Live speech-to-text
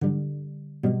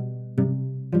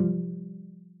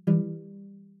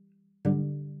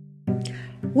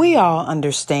We all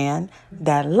understand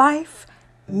that life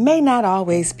may not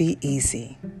always be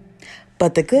easy,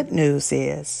 but the good news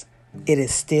is it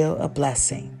is still a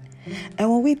blessing. And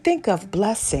when we think of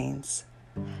blessings,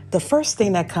 the first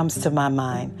thing that comes to my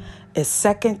mind is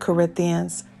 2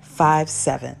 Corinthians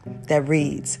 5:7 that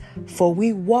reads, "For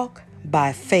we walk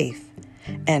by faith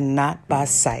and not by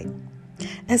sight."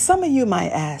 And some of you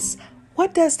might ask,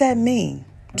 what does that mean,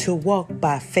 to walk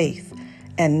by faith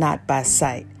and not by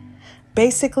sight?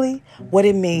 Basically, what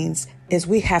it means is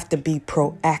we have to be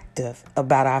proactive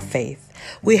about our faith.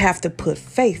 We have to put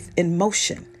faith in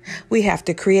motion. We have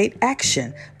to create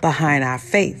action behind our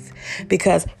faith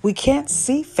because we can't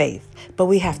see faith, but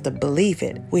we have to believe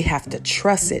it. We have to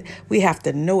trust it. We have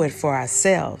to know it for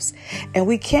ourselves. And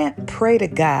we can't pray to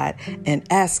God and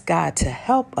ask God to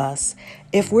help us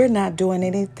if we're not doing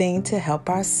anything to help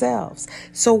ourselves.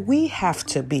 So we have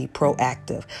to be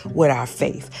proactive with our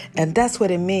faith. And that's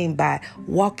what it means by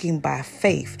walking by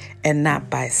faith and not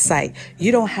by sight.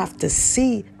 You don't have to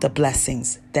see the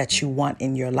blessings that you want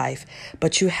in your life,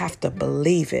 but you have to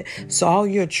believe it. So all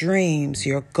your dreams,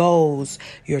 your goals,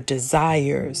 your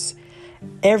desires,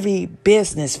 every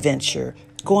business venture,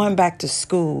 going back to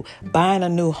school, buying a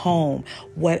new home,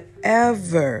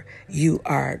 whatever you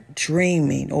are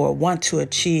dreaming or want to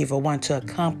achieve or want to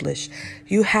accomplish,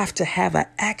 you have to have an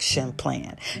action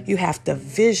plan. You have to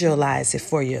visualize it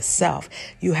for yourself.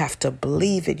 You have to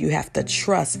believe it. You have to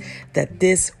trust that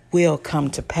this will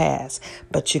come to pass.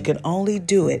 But you can only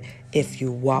do it if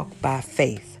you walk by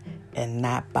faith and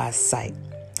not by sight.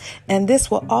 And this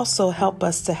will also help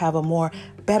us to have a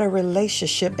better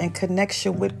relationship and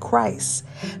connection with Christ,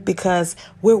 because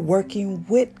we're working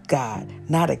with God,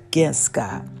 not against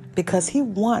God, because He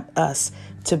wants us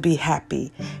to be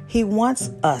happy. He wants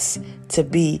us to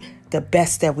be the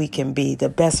best that we can be, the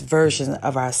best version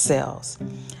of ourselves.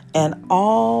 And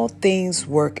all things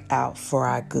work out for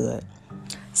our good.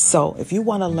 So if you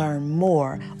want to learn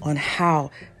more on how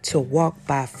to walk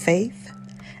by faith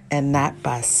and not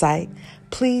by sight,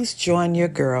 please join your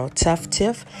girl, Tough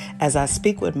Tiff, as I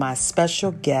speak with my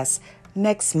special guest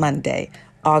next Monday,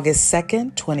 August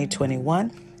 2nd,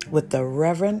 2021, with the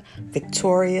Reverend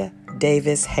Victoria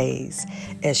Davis Hayes,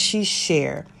 as she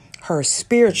shares her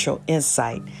spiritual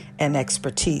insight and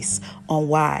expertise on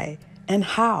why and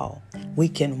how we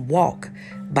can walk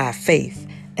by faith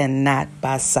and not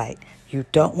by sight. You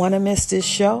don't want to miss this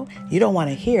show. You don't want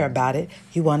to hear about it.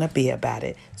 You want to be about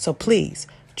it. So please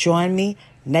join me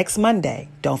next Monday.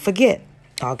 Don't forget,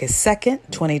 August 2nd,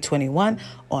 2021,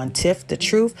 on Tiff the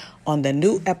Truth, on the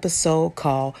new episode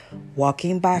called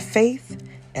Walking by Faith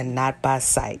and Not by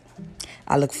Sight.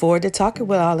 I look forward to talking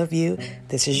with all of you.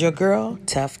 This is your girl,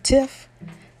 Tough Tiff.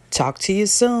 Talk to you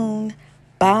soon.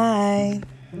 Bye.